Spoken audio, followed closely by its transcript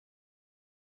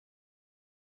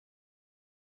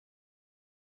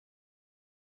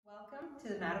Welcome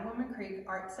to the Mattawoman Creek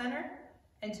Art Center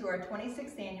and to our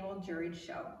 26th annual juried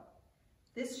show.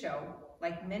 This show,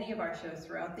 like many of our shows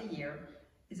throughout the year,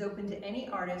 is open to any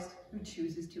artist who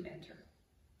chooses to enter.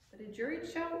 But a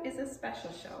juried show is a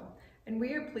special show, and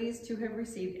we are pleased to have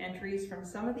received entries from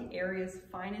some of the area's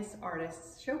finest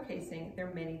artists showcasing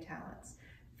their many talents,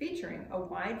 featuring a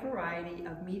wide variety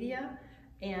of media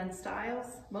and styles,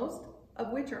 most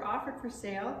of which are offered for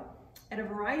sale at a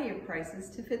variety of prices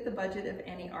to fit the budget of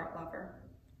any art lover.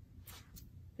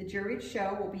 The juried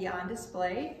show will be on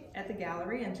display at the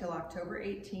gallery until October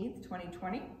 18th,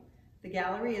 2020. The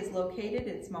gallery is located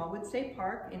at Smallwood State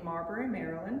Park in Marlborough,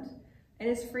 Maryland, and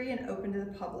is free and open to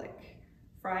the public,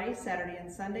 Friday, Saturday,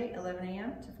 and Sunday, 11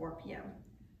 a.m. to 4 p.m.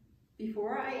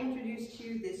 Before I introduce to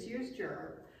you this year's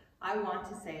juror, I want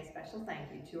to say a special thank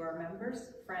you to our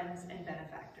members, friends, and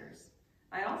benefactors.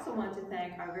 I also want to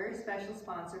thank our very special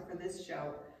sponsor for this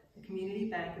show, the Community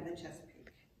Bank of the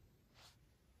Chesapeake.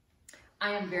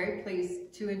 I am very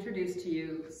pleased to introduce to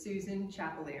you Susan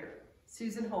Chapelier.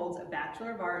 Susan holds a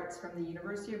Bachelor of Arts from the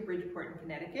University of Bridgeport in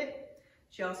Connecticut.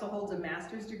 She also holds a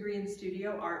master's degree in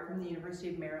studio art from the University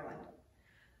of Maryland.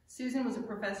 Susan was a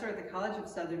professor at the College of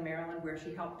Southern Maryland, where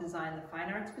she helped design the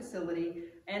fine arts facility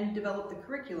and develop the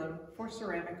curriculum for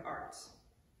ceramic arts.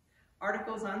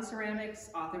 Articles on ceramics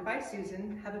authored by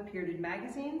Susan have appeared in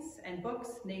magazines and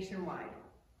books nationwide.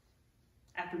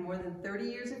 After more than 30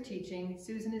 years of teaching,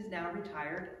 Susan is now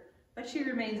retired, but she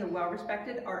remains a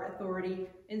well-respected art authority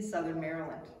in Southern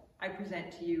Maryland. I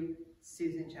present to you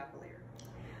Susan Chapelier.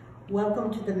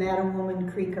 Welcome to the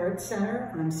Mattawoman Creek Art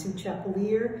Center. I'm Sue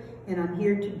Chapelier, and I'm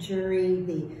here to jury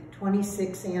the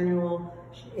 26th annual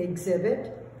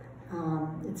exhibit.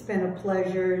 It's been a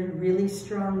pleasure. Really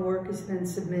strong work has been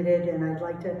submitted, and I'd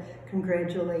like to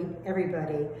congratulate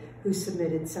everybody who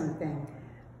submitted something.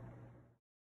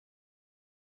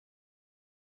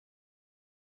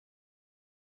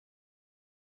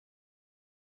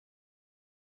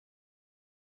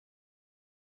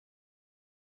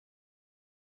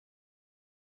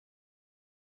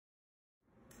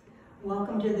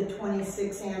 Welcome to the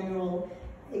 26th annual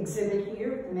exhibit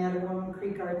here at the Mattawoman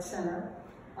Creek Art Center.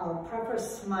 I'll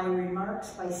preface my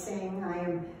remarks by saying I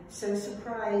am so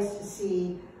surprised to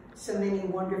see so many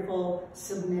wonderful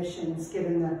submissions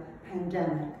given the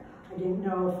pandemic. I didn't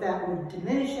know if that would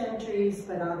diminish entries,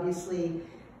 but obviously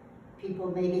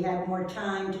people maybe have more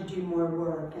time to do more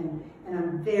work, and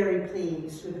I'm very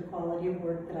pleased with the quality of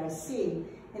work that I see,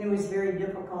 and it was very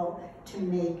difficult to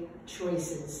make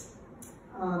choices.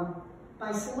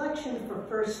 My selection for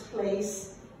first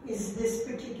place is this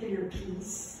particular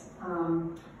piece.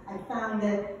 I found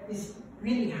that it's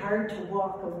really hard to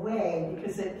walk away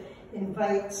because it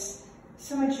invites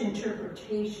so much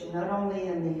interpretation, not only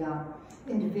in the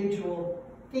individual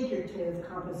figurative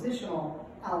compositional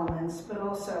elements, but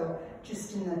also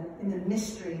just in the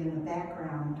mystery in the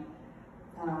background.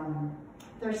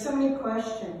 There are so many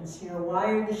questions,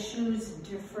 why are the shoes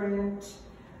different?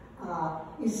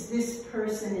 Is this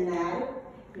person an addict?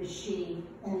 Is she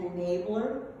an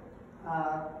enabler?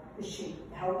 Is she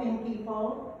helping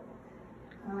people?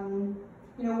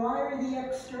 Why are the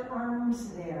extra arms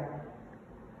there?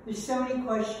 There's so many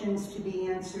questions to be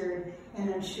answered,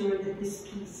 and I'm sure that this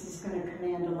piece is going to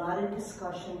command a lot of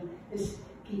discussion as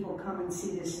people come and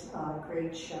see this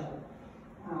great show.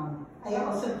 I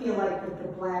also feel like that the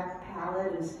black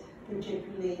palette is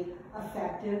particularly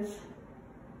effective,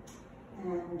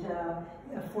 and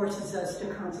it forces us to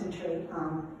concentrate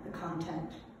on the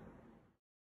content.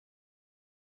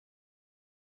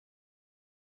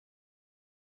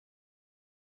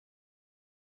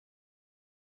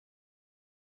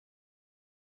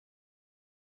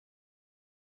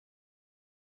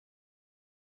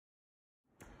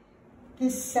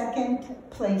 This second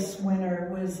place winner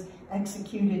was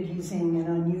executed using an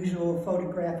unusual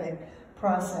photographic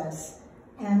process.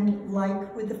 And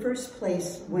like with the first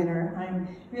place winner, I'm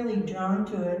really drawn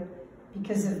to it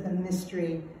because of the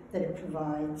mystery that it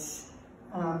provides.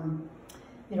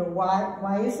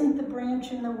 Why isn't the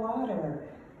branch in the water?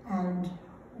 And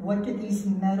what do these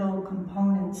metal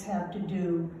components have to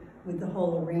do with the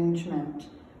whole arrangement?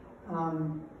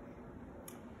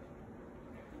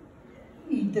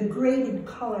 The graded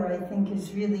color, I think,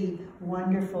 is really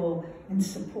wonderful and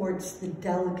supports the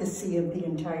delicacy of the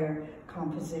entire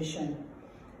composition.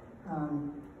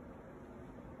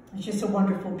 It's just a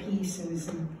wonderful piece. It was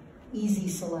an easy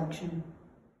selection.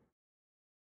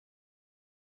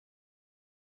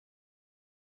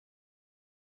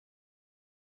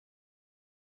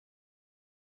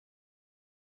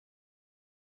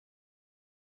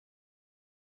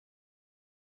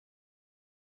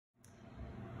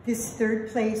 This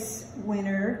third place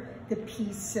winner, the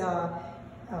piece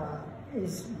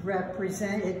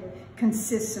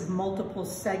consists of multiple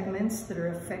segments that are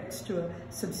affixed to a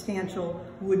substantial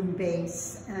wooden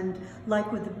base. And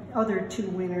like with the other two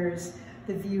winners,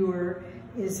 the viewer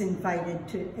is invited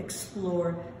to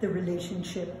explore the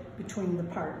relationship between the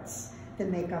parts that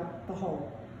make up the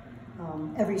whole.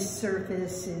 Every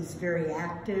surface is very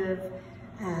active,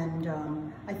 and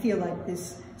I feel like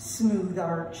this smooth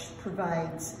arch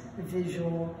provides a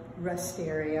visual rest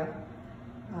area.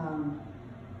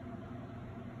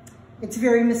 It's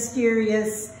very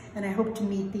mysterious, and I hope to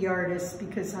meet the artist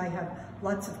because I have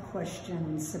lots of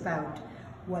questions about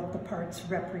what the parts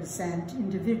represent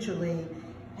individually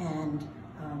and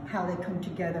how they come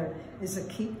together as a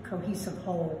cohesive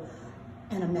whole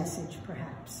and a message,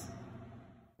 perhaps.